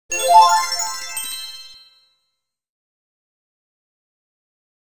Hi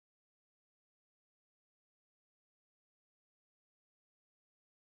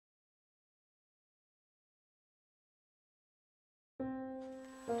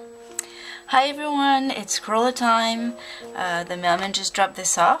everyone, it's Scrawler time. The mailman just dropped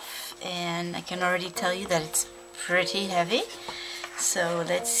this off and I can already tell you that it's pretty heavy. So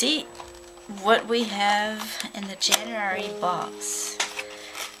let's see what we have in the January box.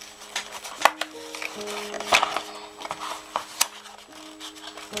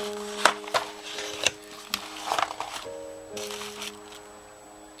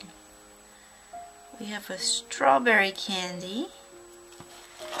 We have a strawberry candy.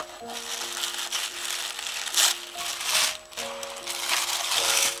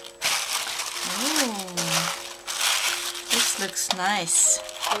 Looks nice.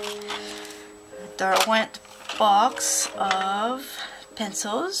 A Derwent box of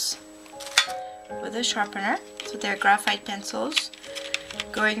pencils with a sharpener. So they're graphite pencils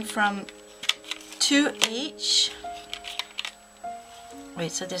going from 2H.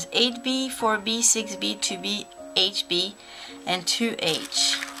 Wait, so there's 8B, 4B, 6B, 2B, HB, and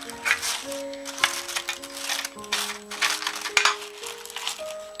 2H.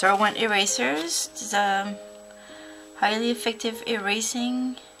 Derwent erasers. There's a highly effective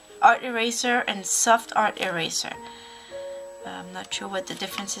art eraser and soft art eraser. I'm not sure what the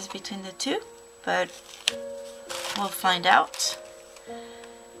difference is between the two, but we'll find out.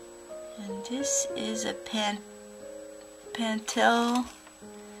 And this is a Pentel.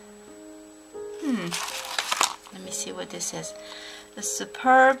 Let me see what this is. A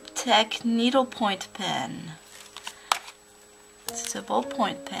Superb Tech needlepoint pen. It's a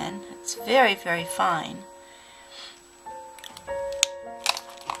ballpoint pen. It's very, very fine.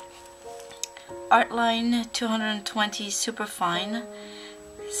 Artline 220 Superfine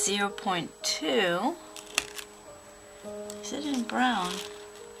 0.2. Is it in brown?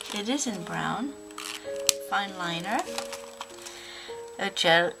 It is in brown. Fine liner. A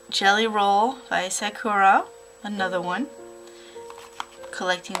Jelly Roll by Sakura. Another one.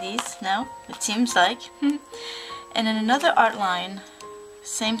 Collecting these now, it seems like. And then another Artline,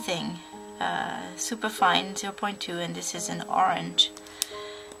 same thing. Superfine 0.2, and this is in orange.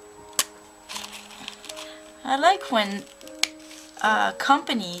 I like when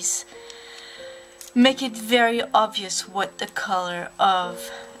companies make it very obvious what the color of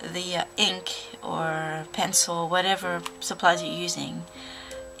the ink or pencil, whatever supplies you're using,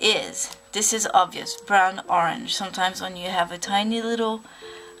 is. This is obvious, brown, orange. Sometimes when you have a tiny little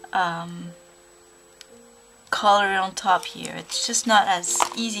color on top here, it's just not as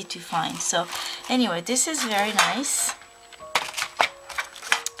easy to find. So anyway, this is very nice.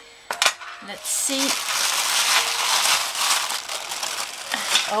 Let's see.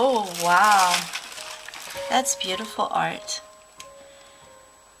 Oh wow, that's beautiful art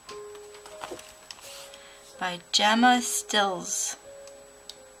by Gemma Stills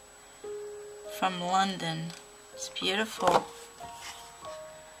from London. It's beautiful.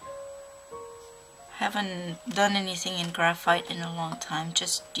 Haven't done anything in graphite in a long time,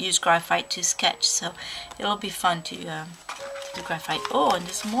 just use graphite to sketch, so it'll be fun to do graphite. Oh, and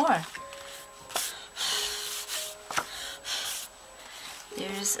there's more.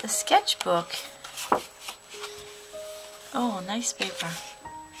 There's a sketchbook. Oh, nice paper.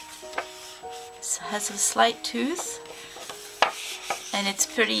 It has a slight tooth and it's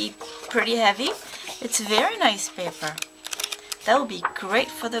pretty heavy. It's very nice paper. That will be great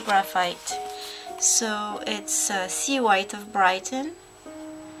for the graphite. So it's Sea White of Brighton,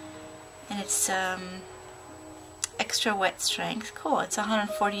 and it's extra wet strength. Cool. It's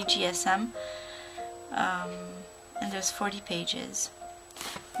 140 GSM, and there's 40 pages.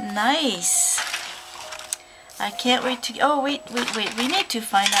 Nice. I can't wait to... Oh, wait. We need to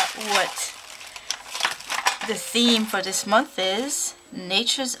find out what the theme for this month is.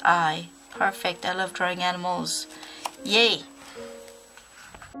 Nature's Eye. Perfect. I love drawing animals. Yay.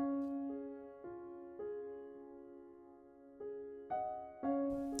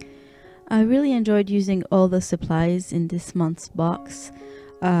 I really enjoyed using all the supplies in this month's box.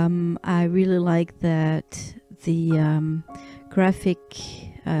 I really like that the graphite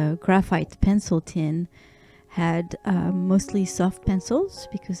pencil tin had mostly soft pencils,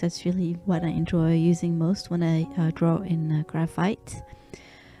 because that's really what I enjoy using most when I draw in graphite.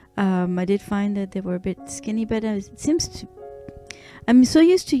 I did find that they were a bit skinny, but it seems to... I'm so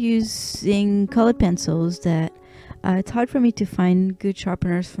used to using colored pencils that it's hard for me to find good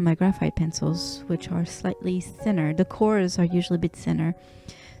sharpeners for my graphite pencils, which are slightly thinner. The cores are usually a bit thinner.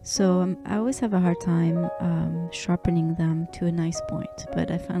 So I always have a hard time sharpening them to a nice point,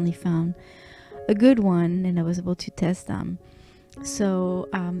 but I finally found a good one and I was able to test them. So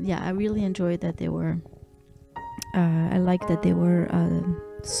yeah, I really enjoyed that they were I like that they were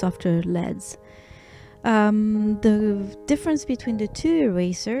softer leads. The difference between the two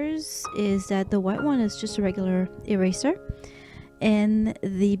erasers is that the white one is just a regular eraser and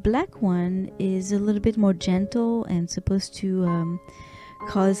the black one is a little bit more gentle and supposed to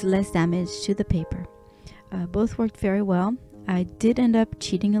cause less damage to the paper. Both worked very well. I did end up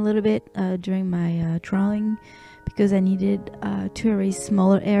cheating a little bit during my drawing because I needed to erase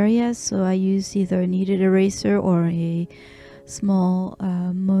smaller areas, so I used either a kneaded eraser or a small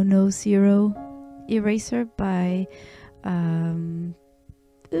mono zero eraser by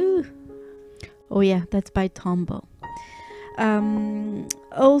oh yeah, that's by Tombow.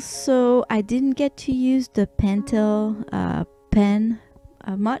 Also, I didn't get to use the Pentel pen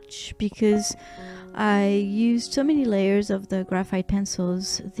much because I used so many layers of the graphite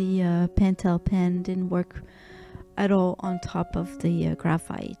pencils. The Pentel pen didn't work at all on top of the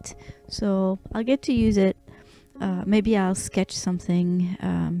graphite, so I'll get to use it. Maybe I'll sketch something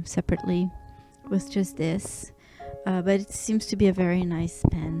separately with just this, but it seems to be a very nice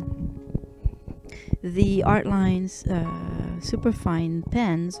pen. The Art Lines super fine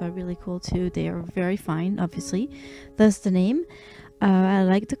pens are really cool too. They are very fine, obviously, thus the name. I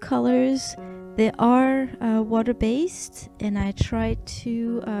like the colors. They are water-based, and I tried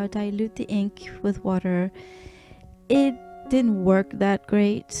to dilute the ink with water. It didn't work that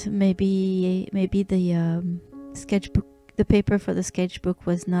great. Maybe the sketchbook, the paper for the sketchbook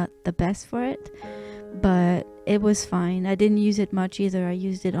was not the best for it, but it was fine. I didn't use it much either. I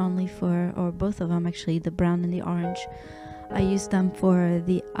used it only for, or both of them actually, the brown and the orange. I used them for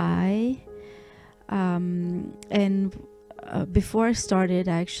the eye, and before I started,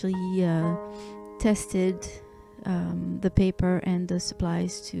 I actually tested the paper and the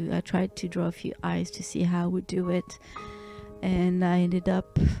supplies I tried to draw a few eyes to see how I would do it, and I ended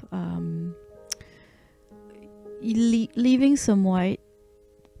up leaving some white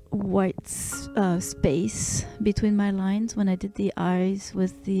space between my lines when I did the eyes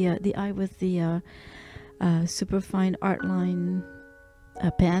with the eye with the superfine Art Line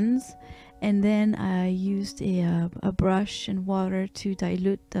pens, and then I used a brush and water to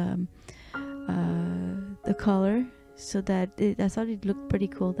dilute the color, so that I thought it looked pretty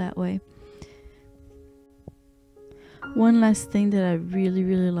cool that way. One last thing that I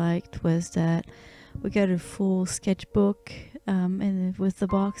really liked was that we got a full sketchbook and with the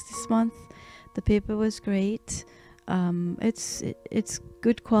box this month. The paper was great. It's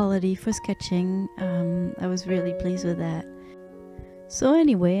good quality for sketching. I was really pleased with that. So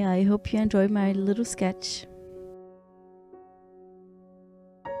anyway, I hope you enjoyed my little sketch.